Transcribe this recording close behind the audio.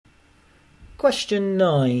question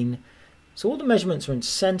 9. So all the measurements are in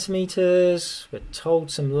centimetres. We're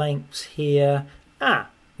told some lengths here.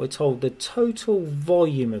 We're told the total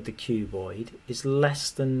volume of the cuboid is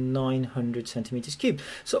less than 900 centimetres cubed.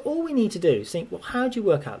 So all we need to do is think, well, how do you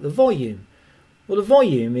work out the volume? Well, the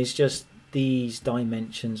volume is just these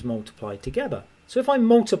dimensions multiplied together. So if I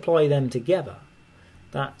multiply them together,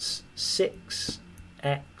 that's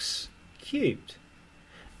 6x cubed.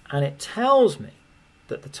 And it tells me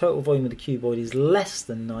that the total volume of the cuboid is less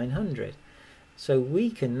than 900. So we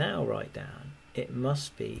can now write down it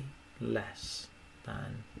must be less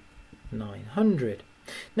than 900.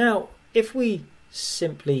 Now, if we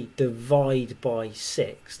simply divide by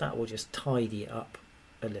 6, that will just tidy it up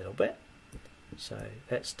a little bit. So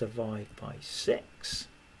let's divide by 6.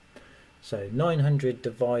 So 900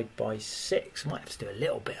 divided by 6, might have to do a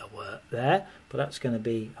little bit of work there, but that's going to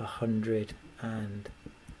be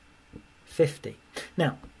 150.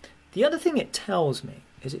 Now, the other thing it tells me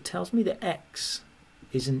is it tells me that x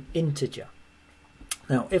is an integer.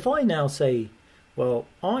 Now, if I now say, well,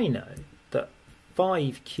 I know that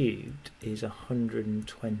 5 cubed is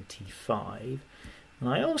 125, and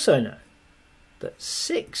I also know that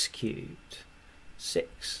 6 cubed,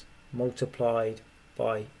 6 multiplied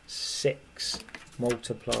by 6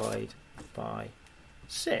 multiplied by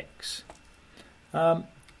 6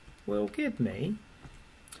 will give me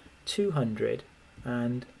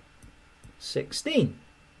 216.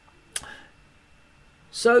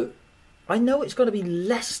 So I know it's got to be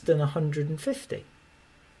less than 150.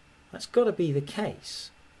 That's got to be the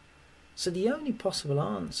case. So the only possible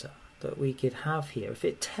answer that we could have here, if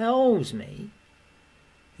it tells me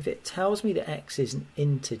that x is an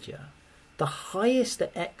integer, the highest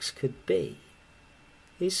that x could be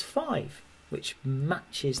is 5, which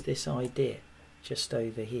matches this idea just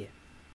over here.